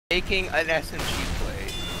making an SMG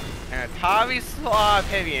play. And a Tavi Slav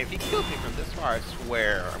heavy, and if he kills me from this far, I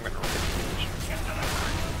swear I'm gonna rip it.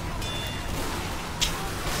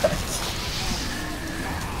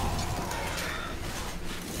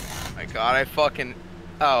 My god, I fucking...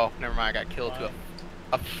 Oh, never mind, I got killed to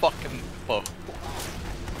a fucking bow.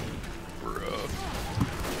 Bro.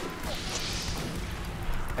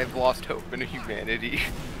 I've lost hope in humanity.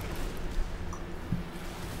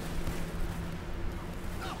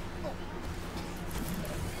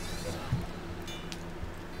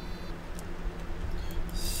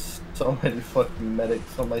 So many fucking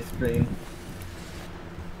medics on my screen.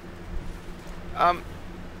 Why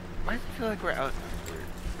does it feel like we're out?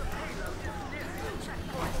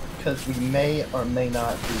 Because we may or may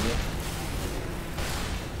not be.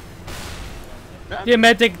 Yeah,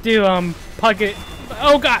 medic do pocket.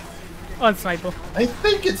 Oh god, on sniper. I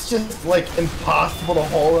think it's just like impossible to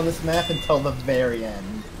hold on this map until the very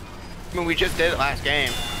end. I mean, we just did it last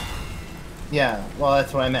game. Yeah, well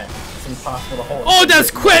that's what I meant. It's impossible to hold. Oh, that's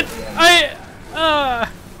quit!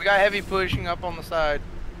 We got heavy pushing up on the side.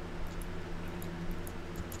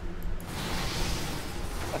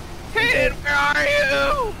 Kid, where are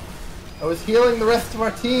you? I was healing the rest of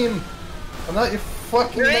our team. I'm not your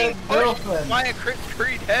fucking girlfriend. Why a crit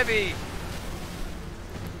Creed heavy?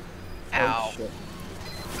 Ow. Oh, shit.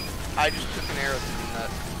 I just took an arrow through the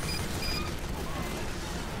nuts.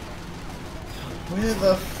 Where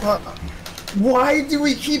the fuck? Why do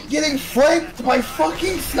we keep getting flanked by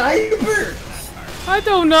fucking snipers? I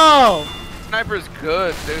don't know. Sniper's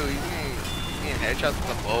good, dude. He's getting headshots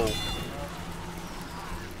with a bow.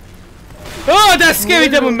 Oh, that's scary,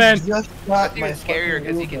 devil man. Just got Even scarier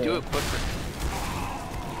because he can do it quicker.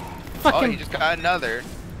 Fucking. Oh, he just got another.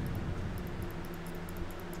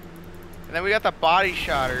 And then we got the body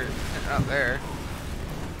shotter out there.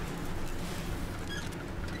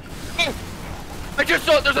 I just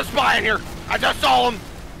saw there's a spy in here. I just saw him.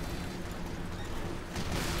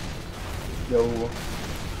 Yo.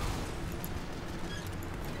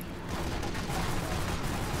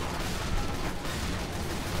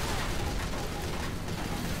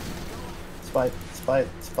 Spike, spike,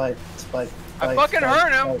 spike, spike. I fucking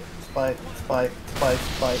heard him. Spike, spike, spike,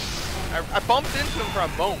 spike. I bumped into him for a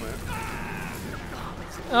moment.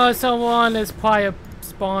 Oh, someone is probably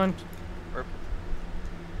spawned.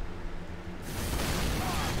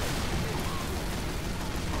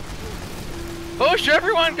 Push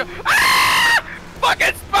everyone! Go! Ah!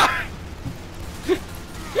 Fucking spy!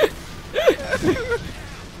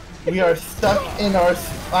 We are stuck in our.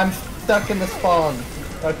 I'm stuck in the spawn.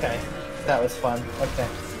 Okay, that was fun. Okay.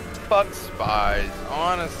 Fuck spies,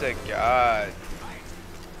 honest to God.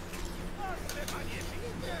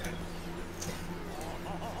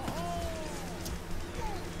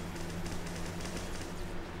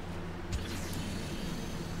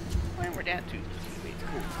 When we're down to teammates,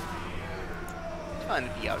 cool. It's fun to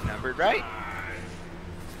be outnumbered, right?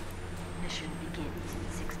 Mission begins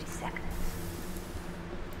in 60 seconds.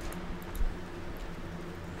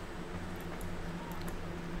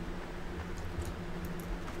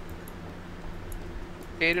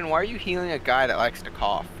 Aiden, why are you healing a guy that likes to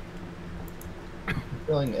cough?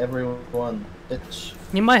 Killing everyone. Bitch.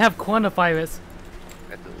 You might have coronavirus.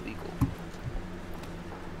 That's illegal.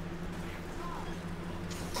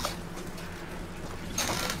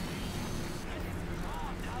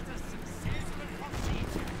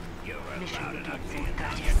 Mission begins in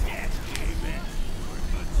 30 seconds.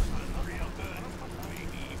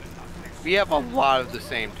 We have a lot of the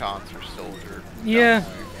same taunts for Soldier. Yeah.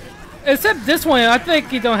 Except this one, I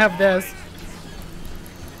think you don't have this.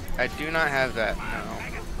 I do not have that, no.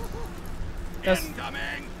 That's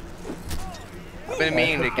I've been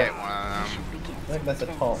meaning to get one of them. I think that's a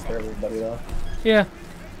taunt for everybody though. yeah.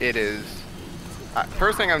 It is.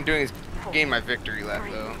 First thing I'm doing is gain my victory lap,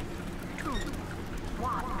 though. 2,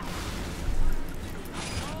 1.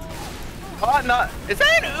 Oh, no. Is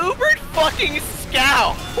that an Ubered fucking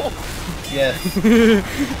scout? Yes.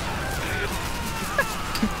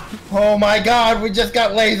 Oh my god, we just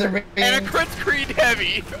got laser beamed. And a crit Creed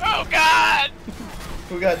heavy. Oh god!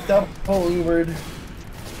 We got double Ubered.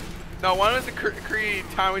 No, one was a Creed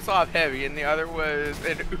time we saw heavy, and the other was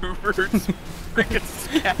an Ubered freaking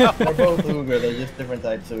scout. They're both Uber, they're just different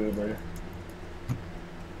types of Uber.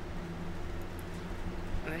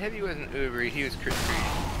 And the heavy wasn't Uber, he was crit Creed.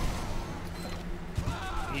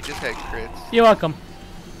 He just had crits. You're welcome.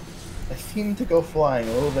 I seem to go flying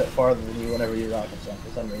a little bit farther than you whenever you rocket jump for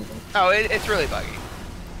some reason. Oh, it's really buggy.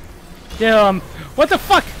 Yeah, what the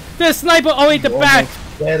fuck? This sniper, oh wait, the You're back!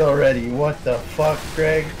 almost dead already, what the fuck,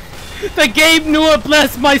 Greg? The game knew it,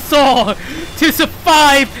 bless my soul, to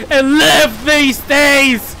survive and live these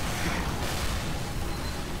days.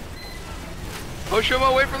 Push him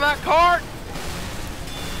away from that cart.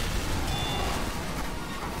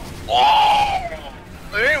 Oh!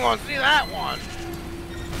 I didn't want to see that one.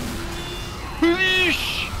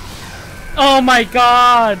 Yeesh. Oh my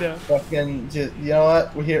god. Fucking, just, you know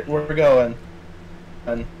what? We're here. We're going.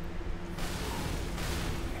 And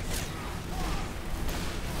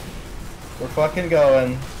we're fucking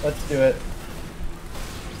going. Let's do it.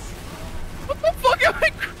 What the fuck am I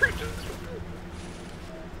cruising?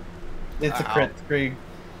 It's a crit screen.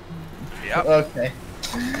 Yep. Okay.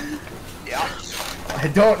 Yep. I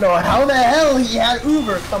don't know how the hell he had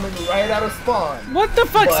Uber coming right out of spawn. What the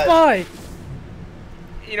fuck, But- Spy?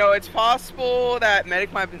 You know, it's possible that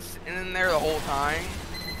medic might have been sitting in there the whole time.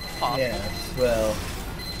 Possible. Yes, well.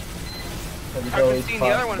 I've been seeing the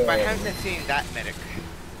other ones, but I haven't been seeing that medic.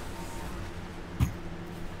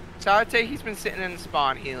 So I'd say he's been sitting in the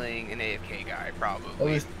spawn healing an AFK guy, I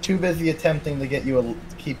probably. was too busy attempting to get you,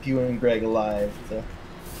 keep you and Greg alive. So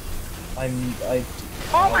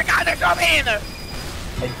Oh my god, there's somebody in there!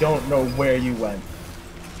 I don't know where you went.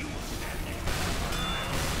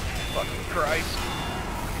 Fucking Christ.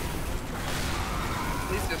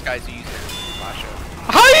 At least this guy's using Sasha.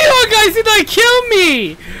 How you guys did not kill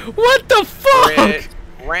me? What the fuck? Crit.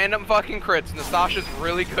 Random fucking crits. Nastasha's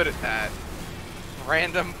really good at that.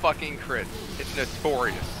 Random fucking crits. It's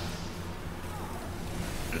notorious.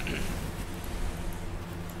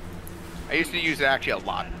 I used to use it actually a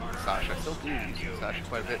lot on Sasha. I still do use Sasha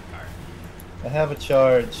quite a bit. I have a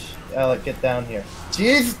charge. Alec, get down here.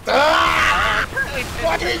 Jeez! Ah!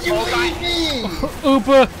 Why did you leave me?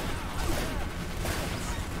 Oopa.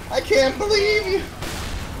 I can't believe you!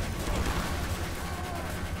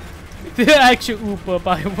 The actual Oopa,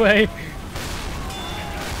 by the way.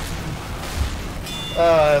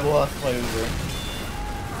 I've lost my Uber.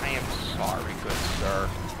 I am sorry, good sir.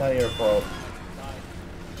 It's not your fault.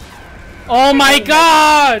 Oh my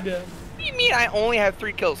god! What do you mean I only have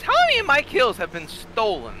 3 kills? How many of my kills have been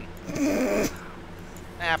stolen? Probably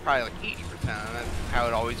like 80%. That's how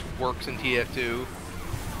it always works in TF2.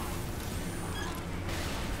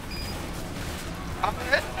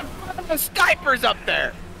 The Skyper's up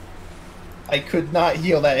there! I could not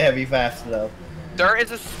heal that heavy fast enough. There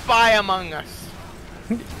is a spy among us.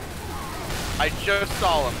 I just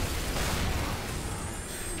saw him.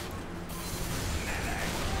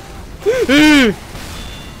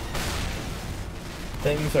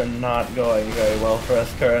 Things are not going very well for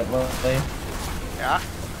us currently. Yeah.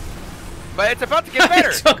 But it's about to get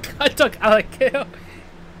better. I took Alec kill.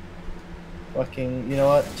 Fucking, you know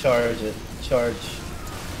what? Charge it. Charge.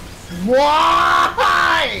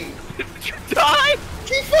 Why? Did you die?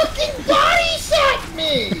 He fucking body shot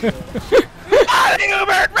me!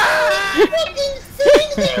 Hubert, run! Fucking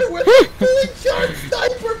sitting there with a fully charged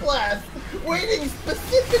sniper blast, waiting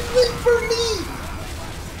specifically for me!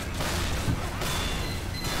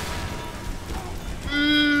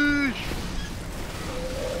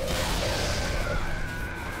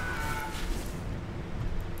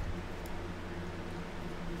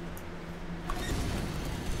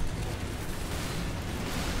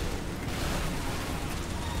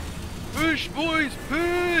 Push, boys,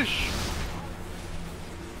 push!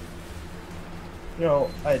 You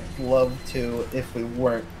know, I'd love to if we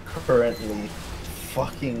weren't currently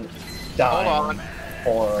fucking dying. Hold on.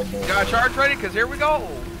 Horrible. You got a charge ready? Because here we go.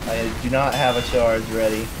 I do not have a charge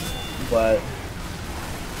ready, but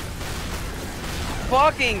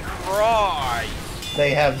Fucking Christ.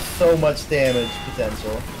 they have so much damage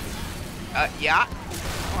potential. Yeah.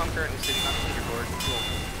 Oh, I'm currently sitting on the leaderboard. Cool.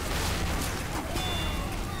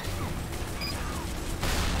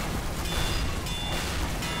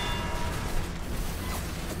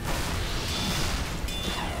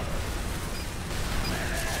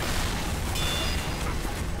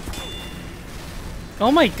 Oh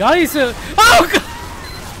my god, he's a. Oh god!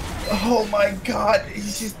 Oh my god, they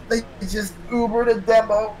just Ubered a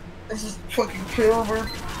demo. They just fucking Ubered.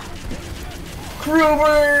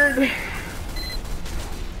 Crewbird!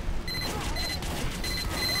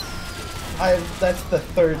 That's the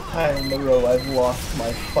 3rd time in a row I've lost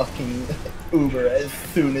my fucking Uber as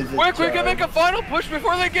soon as it's Quick, we can make a final push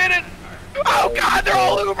before they get it! Oh god, they're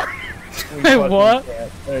all Uber! Hey, what?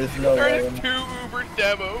 There's no There way. is 2 Uber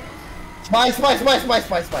demos. Spy!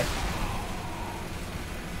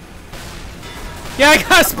 Yeah, I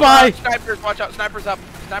got a spy! Snipers, watch out, snipers up.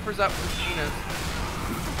 Snipers up with Gina's.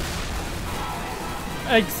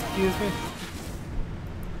 Excuse me.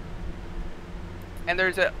 And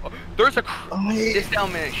there's a this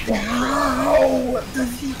element. How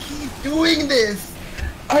does he keep doing this?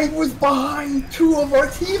 I was behind 2 of our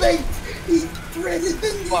teammates. He threaded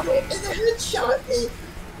the needle and headshot me.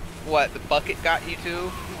 What? The bucket got you too?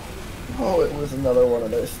 Oh, it was another one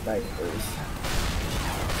of those snipers.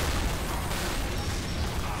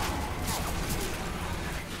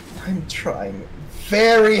 I'm trying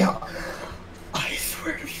very hard. I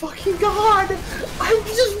swear to fucking God, I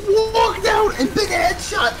just walked out and been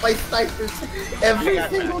headshot by snipers every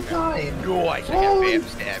single time. Nice. Holy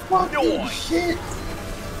fucking shit.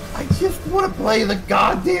 I just want to play the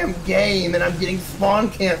goddamn game and I'm getting spawn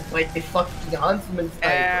camped like a fucking huntsman sniper.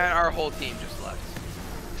 And our whole team just left.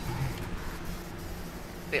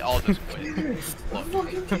 They all just quit. I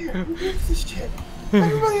fucking care. Who gives a shit?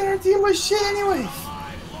 Everybody on our team was shit anyways.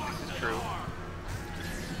 This is true.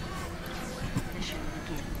 Mission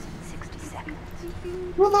begins in 60 seconds.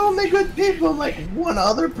 We're the only good people, like one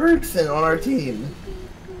other person on our team.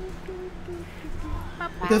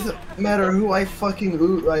 It doesn't matter who I fucking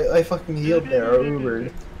healed there or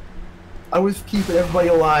Ubered. I was keeping everybody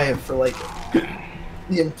alive for like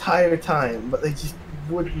the entire time, but they just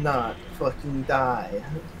would not fucking die.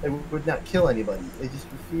 They would not kill anybody. They just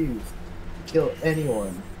refused to kill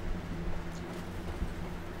anyone.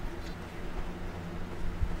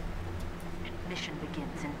 Mission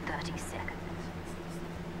begins in 30 seconds.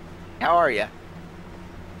 How are you?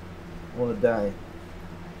 I want to die.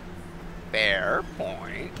 Fair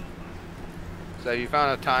point. So you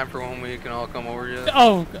found a time for when we can all come over yet?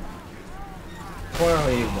 Oh, Tomorrow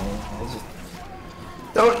evening. I just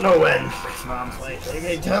don't know when. Mom's like,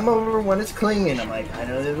 hey, come over when it's clean. I'm like, I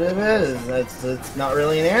know that it is. That's not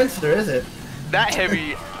really an answer, is it? That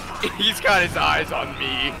heavy, he's got his eyes on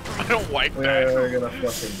me. I don't like that. We're gonna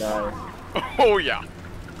fucking die. Oh yeah.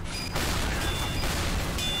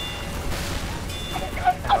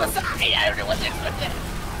 On the side, I don't know what this is.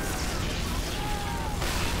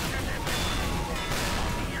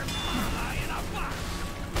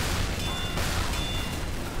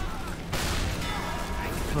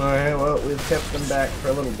 Alright, well, we've kept them back for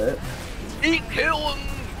a little bit. Eat killing.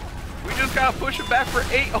 We just gotta push it back for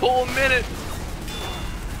 8 whole minutes.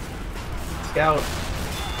 Scout.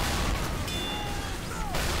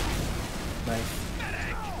 Nice.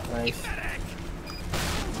 Nice.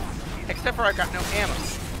 Except for I got no ammo.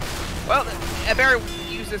 Well, I better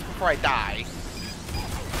use this before I die.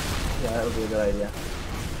 Yeah, that would be a good idea.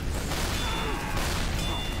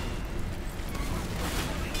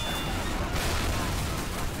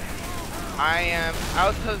 I am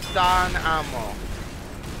out of Don ammo.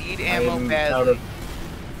 Need ammo badly.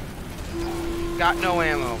 Got no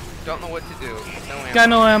ammo. Don't know what to do. No ammo. got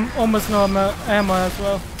no almost no ammo as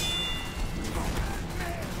well.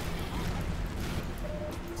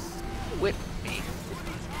 Whip me.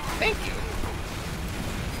 Thank you.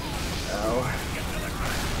 Oh.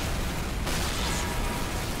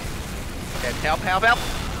 Okay, help, help, help.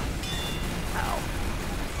 Ow.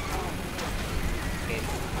 Okay.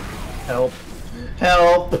 Help.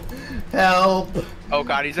 Help. Help. Oh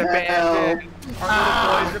god, he's abandoned. Our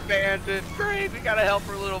little boy's abandoned. Great, we gotta help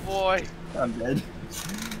our little boy. I'm dead.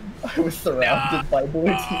 I was surrounded by blue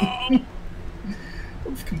team. I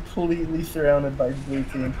was completely surrounded by blue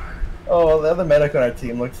team. Oh, the other medic on our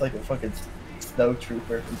team looks like a fucking snow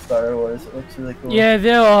trooper from Star Wars. It looks really cool. Yeah,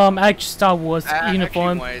 they're actually Star Wars I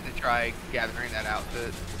uniform. actually wanted to try gathering that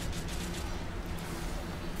outfit.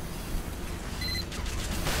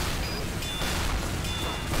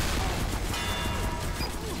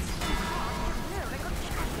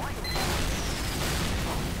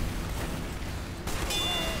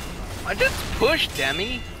 I just pushed,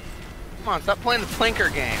 Demi. Come on, stop playing the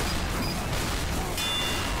Plinker game.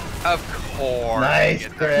 Of course. Nice, Get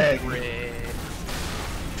the Greg. grid.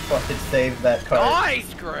 Fucking saved that card.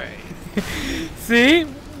 Nice, Greg. See?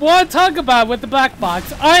 What talk about with the black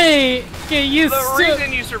box? I get used The to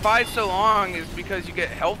reason you survive so long is because you get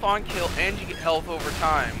health on kill and you get health over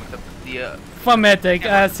time with the from Medic.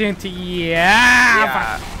 Seem to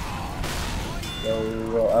yeah.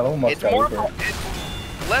 Yo, I almost It's got more. over.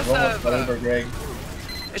 It's less Almost of. got over, Greg.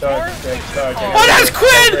 It's Charge, more. Greg, charge. Oh, that's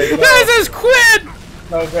Quinn! Greg, go. That's Quinn!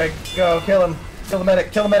 No, Greg, go, kill him. Kill the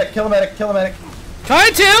medic, kill the medic, kill the medic, kill the medic.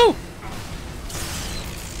 Trying to!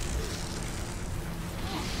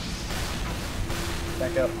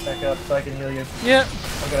 Back up, so I can heal you. Yep.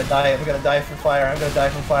 I'm gonna die from fire, I'm gonna die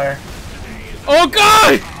from fire. Oh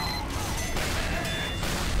god!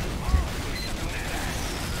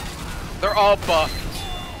 They're all buffed.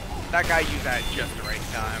 That guy used that at just the right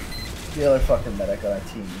time. The other fucking medic on our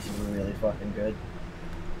team is really fucking good.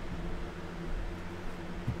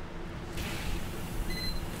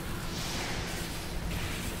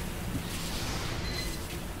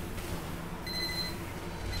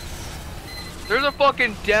 There's a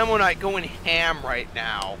fucking Demo Knight going ham right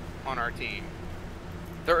now on our team.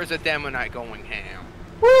 There is a Demo Knight going ham.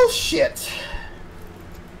 Well, shit.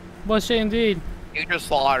 Well, shit indeed. You just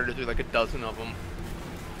slaughtered through like a dozen of them.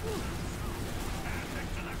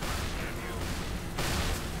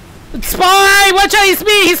 Spy! Watch out! It's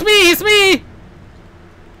me! It's me! It's me!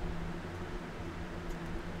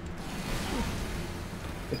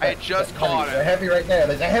 I just caught There's a him. heavy right there.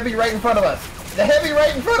 There's a heavy right in front of us. There's a heavy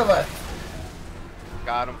right in front of us.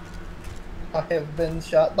 Got him. I have been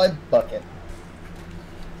shot by Bucket.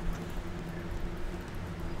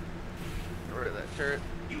 Get rid of that turret.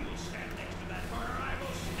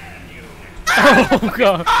 Oh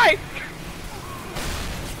god. Hi!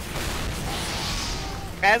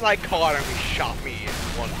 As I caught him, he shot me and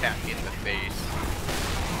one tapped me in the face.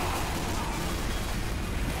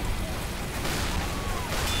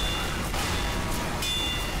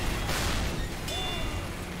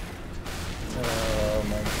 Oh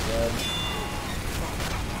my god.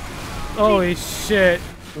 Holy shit.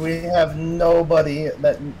 We have nobody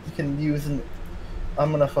that can use an...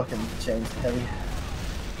 I'm gonna fucking change to heavy.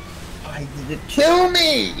 Why did it kill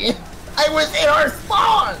me? I was in our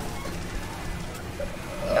spawn!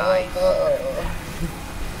 Nice.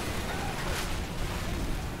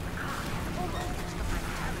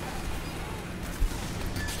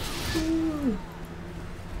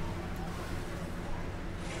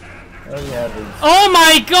 Oh yeah, there's... Oh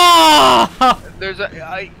my god! There's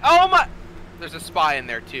oh my! There's a spy in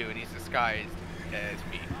there too, and he's disguised as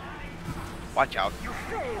me. Watch out.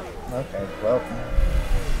 Okay, well...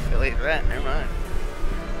 Delete that, never mind.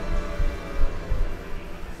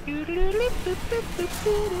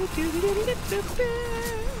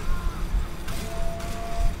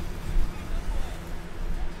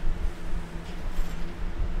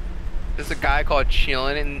 There's a guy called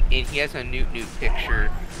Chillin', and he has a Newt Newt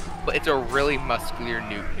picture, but it's a really muscular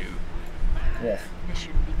Newt Newt. Yes.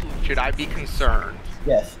 Mission begins. Should I be concerned?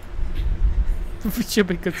 Yes. We should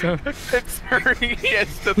be concerned. Concerning he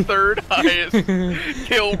has the third highest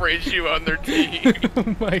kill ratio on their team.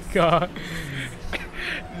 Oh my god.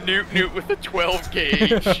 Newt Newt with a 12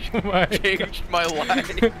 gauge Oh my changed my life.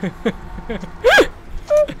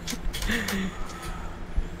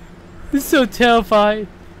 This is so terrifying.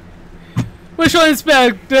 Which one is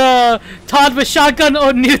better? Todd with shotgun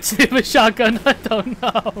or Newt with shotgun? I don't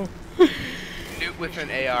know. Newt with an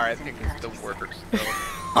AR, I think, is the worst, though.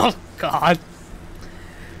 Oh god.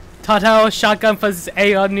 Todd Howell shotgun versus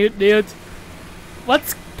AR Newt.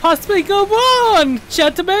 What's possibly go wrong,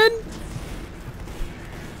 gentlemen?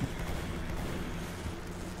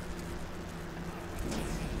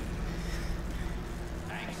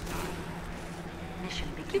 Mission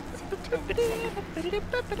begins in 10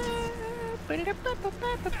 seconds.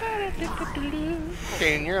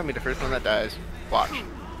 Kane, you're gonna be the first one that dies. Watch.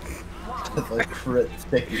 It's like crit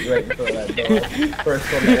sticky right in front of that door.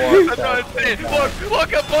 First one to walk That's what I'm saying.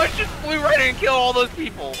 Look, a bunch just flew right in and killed all those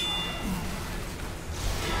people.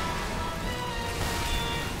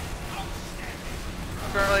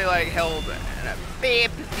 Apparently, like, held in a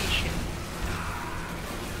bad position.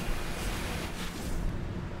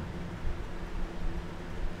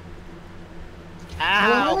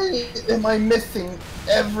 Ow! Why am I missing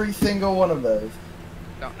every single one of those?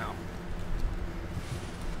 Don't know.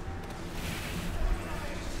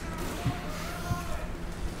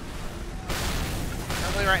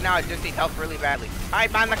 Normally right now I just need help really badly.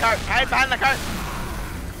 Hide behind the cart! Hide behind the cart!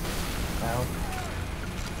 Ow.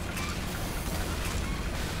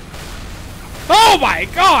 Oh my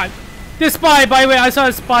god! This spy, by the way, I saw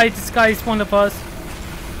a spy disguise one of us.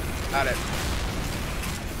 Got it.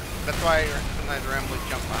 That's why sometimes Rem would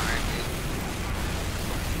jump behind me.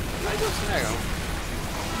 I go snag him.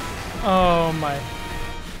 Oh my.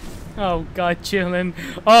 Oh god, chillin'.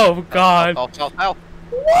 Oh god. Help.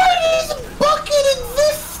 Why does Bucket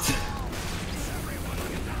exist?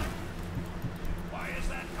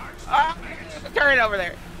 Ah! Turn it over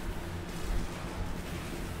there.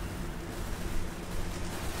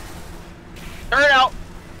 Turret out!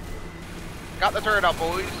 Got the turret out,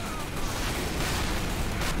 boys.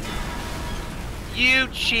 You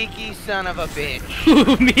cheeky son of a bitch.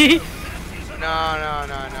 Who, me?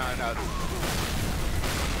 No.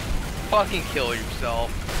 Fucking kill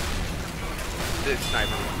yourself. This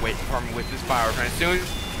sniper was waiting for me with his power, and as soon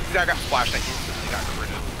as I got splashed, I instantly got rid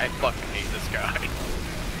of him. I fucking hate this guy.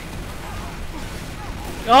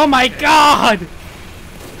 Oh my god!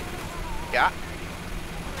 Yeah.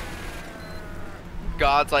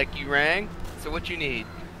 God's like, you rang? So what you need?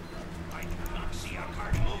 I do not see a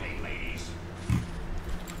cart moving, ladies.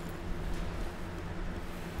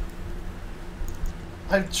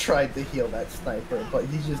 I've tried to heal that sniper, but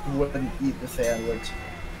he just wouldn't eat the sandwich.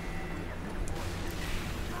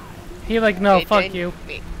 He like, no, Hey, fuck Jane, you.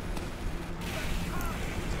 me.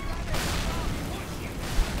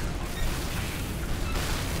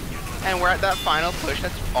 And we're at that final push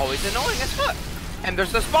that's always annoying as fuck. And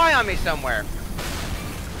there's a spy on me somewhere.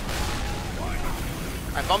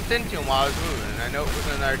 I bumped into him while I was moving, and I know it was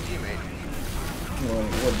another teammate. Well, you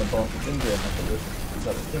wouldn't have bumped into him if it was his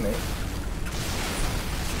other teammate.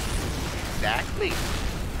 Exactly.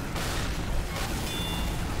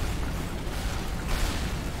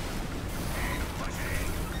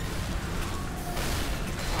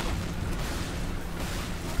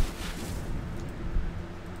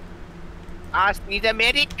 I need a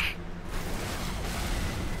medic.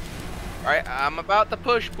 Alright, I'm about to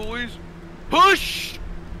push, boys. Push!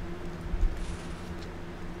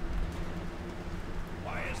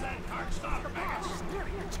 Why is that cart stopped, maggots? Near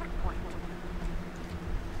your checkpoint.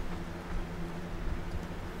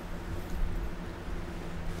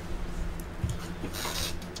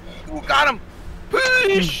 Ooh, got him!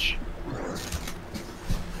 Push!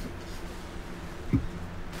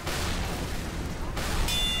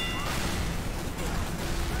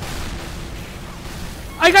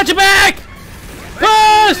 I got your back!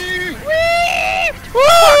 Push!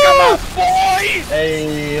 Fuck 'em up, boys!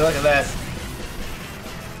 Hey, look at that.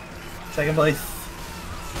 Second place.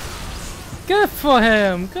 Good for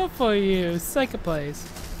him. Good for you. Second place.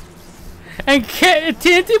 And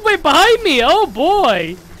TNT went behind me. Oh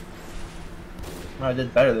boy. Well, I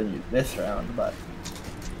did better than you this round, but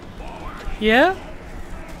Yeah?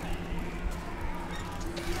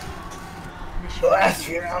 the last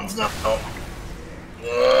few rounds, no.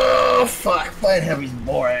 Oh, fuck. Playing heavy's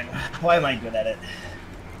boring. Why am I good at it?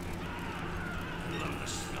 Love the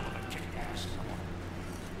smell of a kicking ass.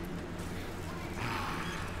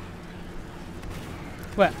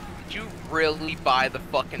 What? Did you really buy the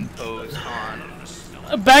fucking pose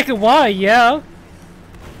on? Back and why? Yeah.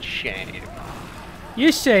 Shame.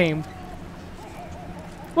 You shame.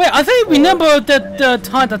 Wait, I think remember that the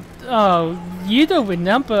time that you don't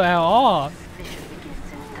remember at all. Mission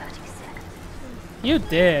begins in 30 seconds. You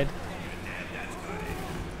did.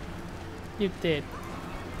 You did.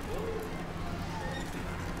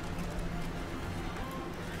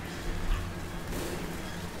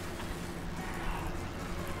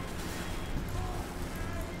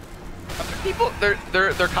 People, they're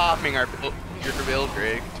copying your build,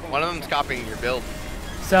 Greg. One of them's copying your build.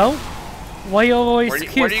 So? Why you always What are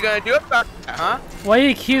accuse? you gonna do about that, huh? Why you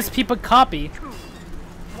accuse people copy?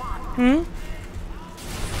 Hmm?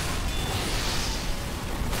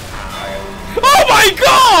 Oh my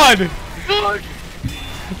god!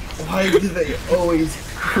 Why do they always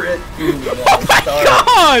crit you when Oh I my start?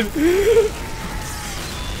 god!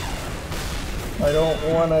 I don't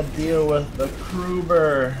want to deal with the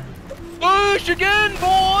Kruber. Push again,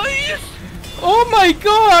 boys! Oh my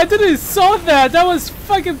god! I didn't saw that. That was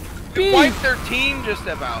fucking big. Wipe their team just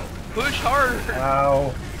about. Push harder.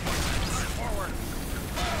 Ow.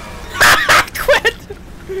 Quit!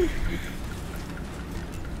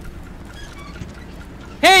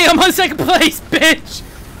 Hey, I'm on second place, bitch!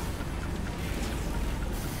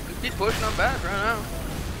 Just keep pushing on back right now.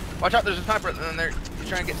 Watch out, there's a sniper in there. He's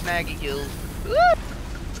trying to get snaggy kills. Woo!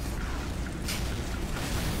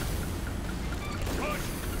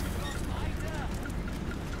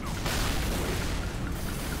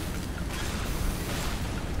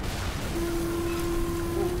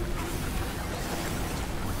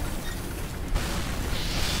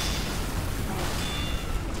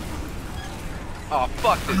 Oh,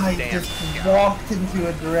 fuck this I damn just guy. walked into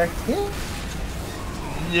a direct hit.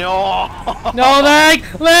 No! No, leg!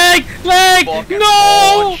 Fucking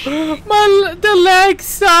No! bullshit. The leg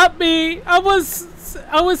stopped me! I was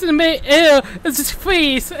in mid-air, it's just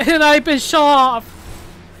freeze, and I've been shot off.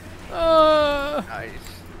 Nice.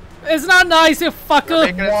 It's not nice, you We're fucker!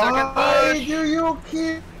 making a second Why push. do you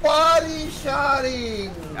keep body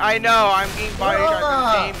shotting? I know, I'm getting body shot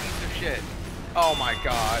Ah. the same piece of shit. Oh my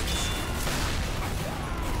god.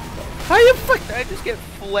 How you fuck? Did I just get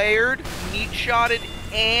flared, meat shotted,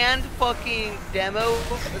 and fucking demo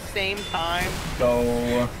at the same time?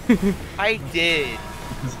 Go. I did.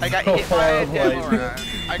 I got So hit by a far demo away. round.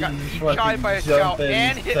 I got You meat fucking shotted by a jump scout in,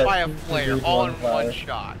 and hit set by a two flare dudes all on in fire. one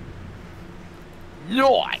shot.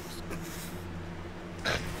 Nice.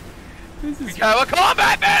 This We is have a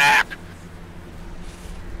combat medic!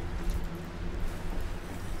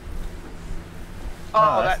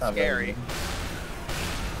 Oh, that's not scary. very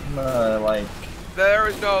good. Like, There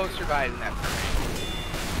was no surviving that for me.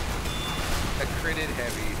 A critted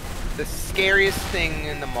heavy. The scariest thing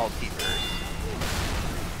in the multiverse.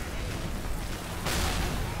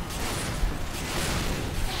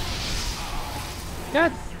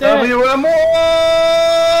 God damn.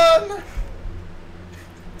 WM1!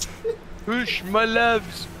 Push, my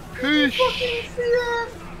loves. Push.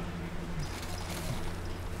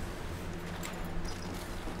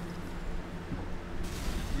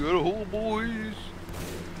 Good hole, boys.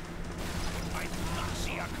 I do not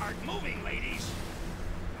see a cart moving, ladies.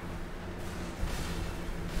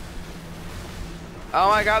 Oh,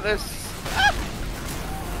 I got this.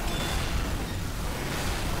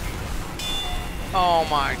 Oh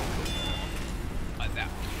my. That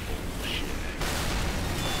was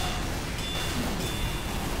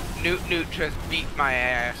bullshit. Newt just beat my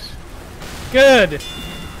ass. Good.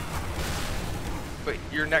 But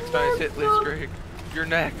you're next on his hit list, Greg. You're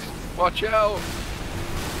next. Watch out.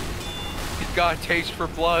 He's got a taste for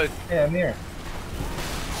blood. Yeah, I'm here.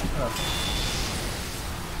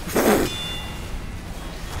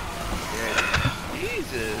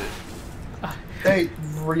 Jesus. They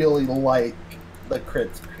really like the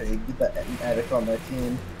crits, Craig, the addict on their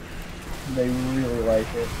team. They really like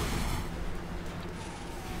it.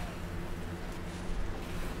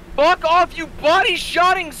 Fuck off, you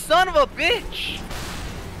body-shotting son of a bitch!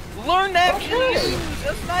 Learn that Okay. to use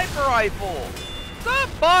a sniper rifle! Stop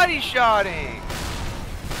body-shotting!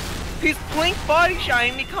 He's blink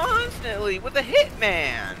body-shotting me constantly with a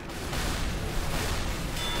hitman!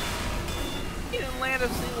 He didn't land a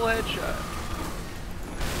single headshot.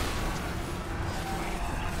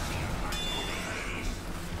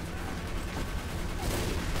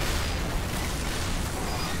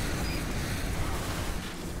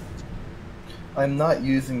 I'm not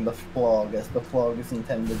using the flog as the flog is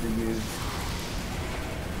intended to use.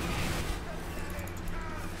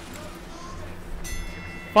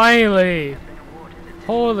 Finally.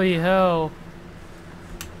 Holy hell.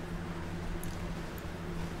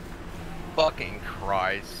 Fucking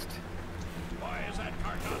Christ. Why is that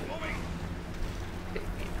cart not moving? Take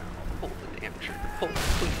me now. Pull the damn trigger. Pull it,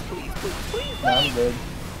 please, please, please, please. No, I'm good.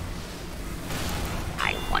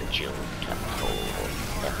 I want you to pull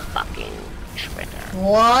the fucking trigger.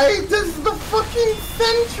 Why does the fucking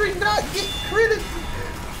sentry not get critted?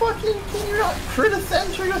 Fucking, can you not crit a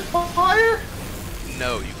sentry with fire?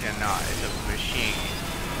 No, you cannot. It's a machine.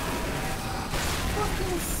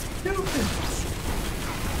 Fucking stupid.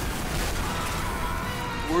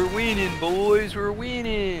 We're winning, boys. We're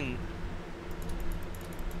winning.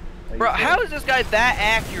 Are you Bro, good? how is this guy that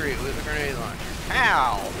accurate with a grenade launcher?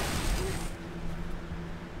 How?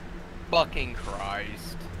 Fucking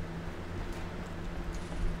Christ.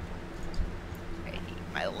 I hate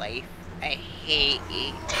my life. I hate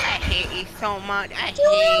you. I hate you so much. I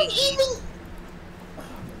hate you. Oh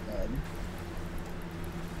my god.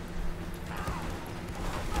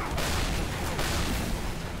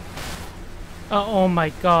 Oh my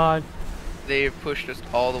god. They've pushed us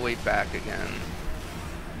all the way back again.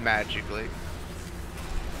 Magically.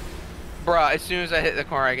 Bruh, as soon as I hit the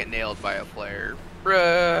corner, I get nailed by a flare.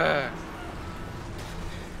 Bruh.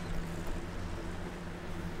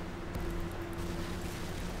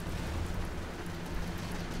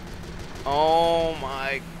 Oh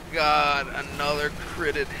my god, another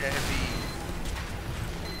critted heavy.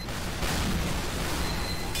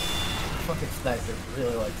 Fucking sniper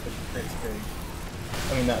really likes the crit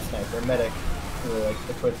streak. I mean, not sniper, medic really likes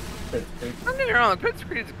the crit streak. Don't get me wrong, the crit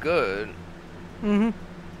streak is good. Mm-hmm.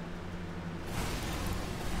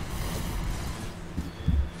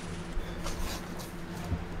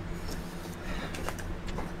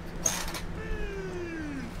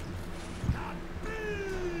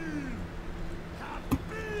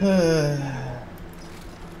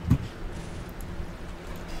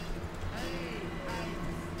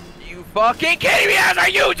 You fucking kidding me as I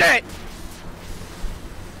use it!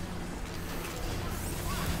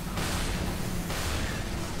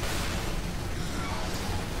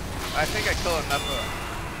 I think I killed enough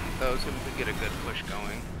of those so we could get a good push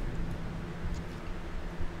going.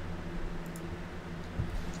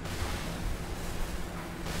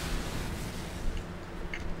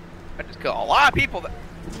 I just killed a lot of people that...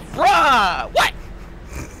 Bruh! What?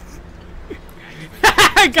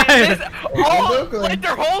 Guys, Like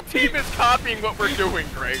their whole team is copying what we're doing,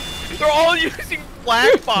 Greg. They're all using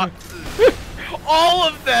black boxes. All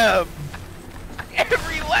of them.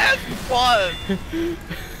 Every last one.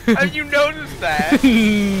 Have you noticed that?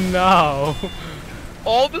 no.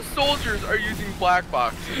 All the soldiers are using black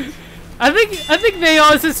boxes. I think they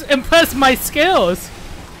all just impress my skills.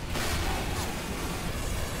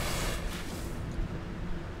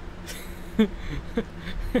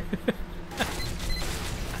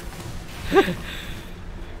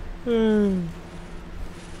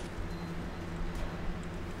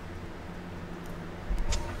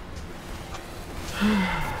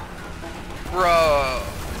 Bro,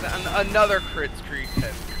 another crit streak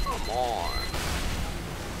test. Come on.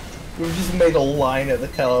 We've just made a line at the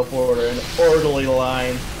teleporter, an orderly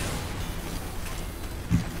line.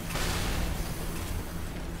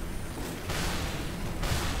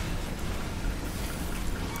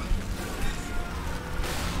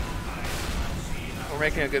 We're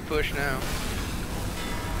making a good push now.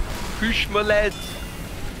 Push, my lads.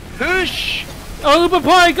 Push! Oh, Uber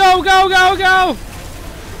point, go, go, go, go!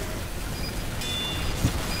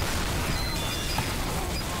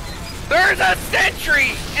 There's a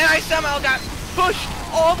sentry! And I somehow got pushed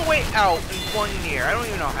all the way out in 1 year. I don't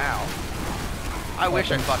even know how. I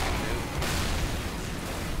wish I fucking knew.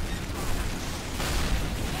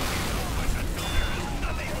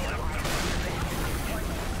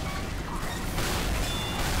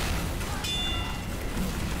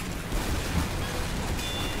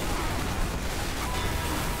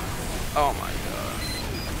 Oh my god.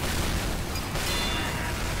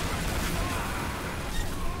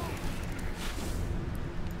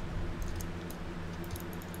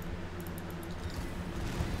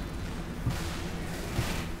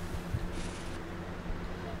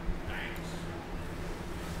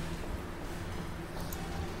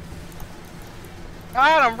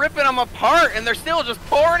 God, I'm ripping them apart and they're still just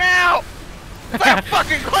pouring out! It's like a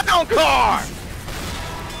fucking clown car!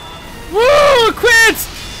 Woo! Quits!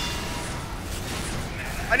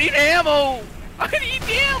 I need ammo! I need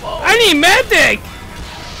ammo! I need medic!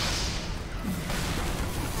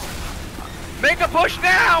 Make a push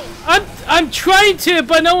now! I'm trying to,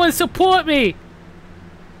 but no one support me.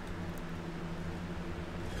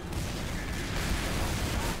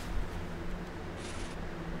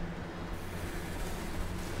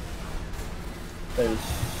 There's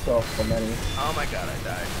so many. Oh my god, I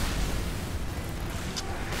died.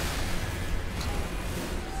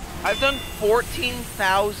 I've done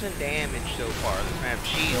 14,000 damage so far this map.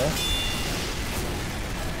 Jeez.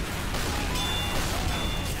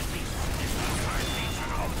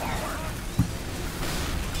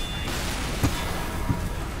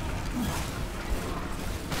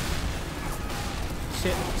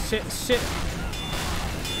 Yeah. Shit.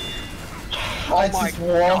 I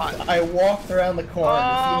walked around the corner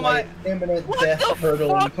to see my imminent death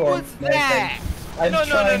hurtling towards my face.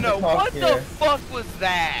 No. What the fuck was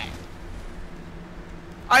that?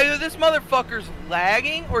 Either this motherfucker's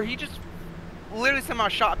lagging, or he just literally somehow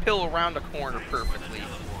shot a pill around the corner perfectly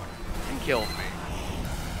and killed me.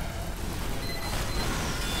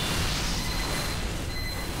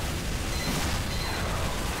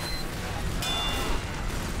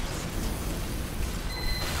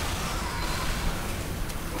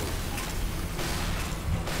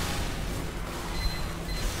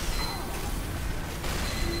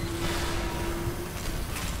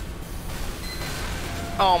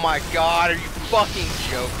 Oh my god, are you fucking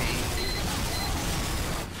joking?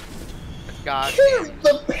 God damn. Dude,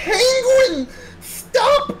 the penguin!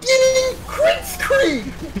 Stop getting crit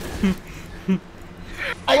screen!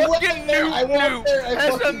 I went there, I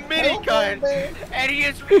has a minigun, and he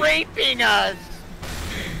is raping us!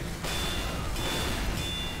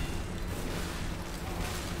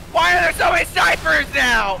 Why are there so many snipers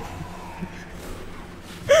now?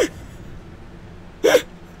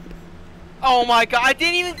 Oh my god, I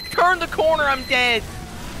didn't even turn the corner, I'm dead!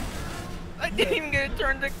 I didn't even get to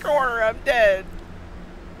turn the corner, I'm dead!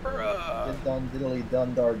 Bruh. Done diddly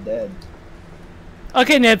dundar dead.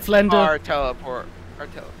 Okay, Ned Flender. Our teleporter's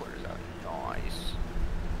out. Nice.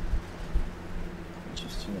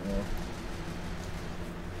 Interesting.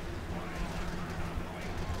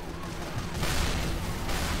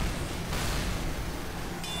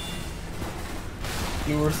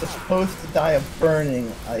 You were supposed to die of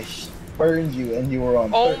burning. I burned you and you were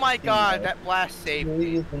on. Oh my god, that blast saved me.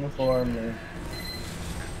 Please inform me.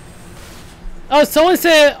 Oh, someone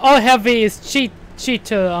said all heavy is cheat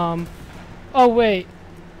to Oh wait.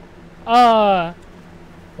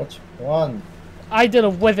 Which one? I don't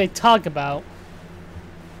know what they talk about.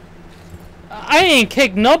 I ain't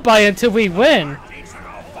kick nobody until we win.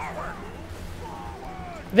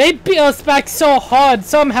 They beat us back so hard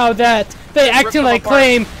somehow that they acting like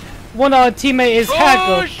claim one of our teammate is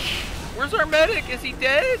hacker. Where's our medic? Is he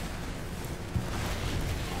dead?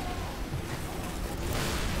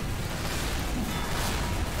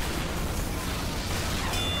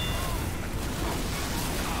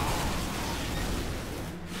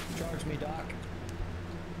 Charge me, Doc.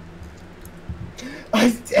 I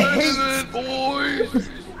hate boys.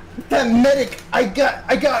 that medic. I got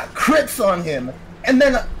crits on him, and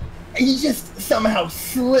then he just somehow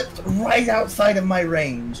slipped right outside of my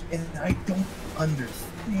range, and I don't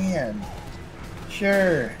understand.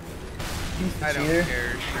 Sure. He's I the don't cheater.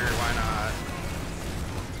 care. Sure, why not?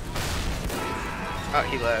 Oh,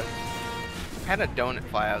 he left. Had a donut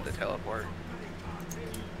fly out of the teleport.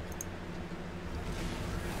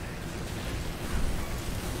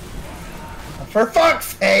 For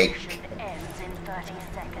fuck's sake! Mission ends in 30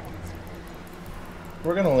 seconds.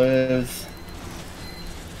 We're gonna lose.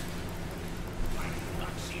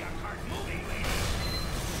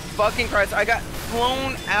 Fucking Christ, I got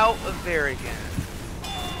flown out of there again.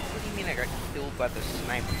 What do you mean I got killed by the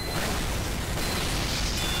sniper?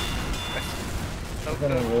 We're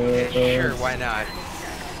gonna lose. Sure, why not?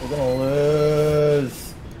 We're gonna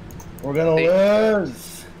lose. We're gonna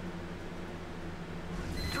lose.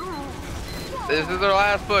 This is our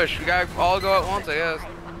last push. We gotta all go at once, I guess.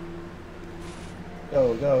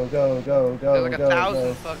 Go, go, go, go, go, There's like go, 1,000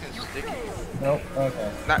 go. fucking stickies. Nope,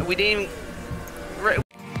 okay. We didn't even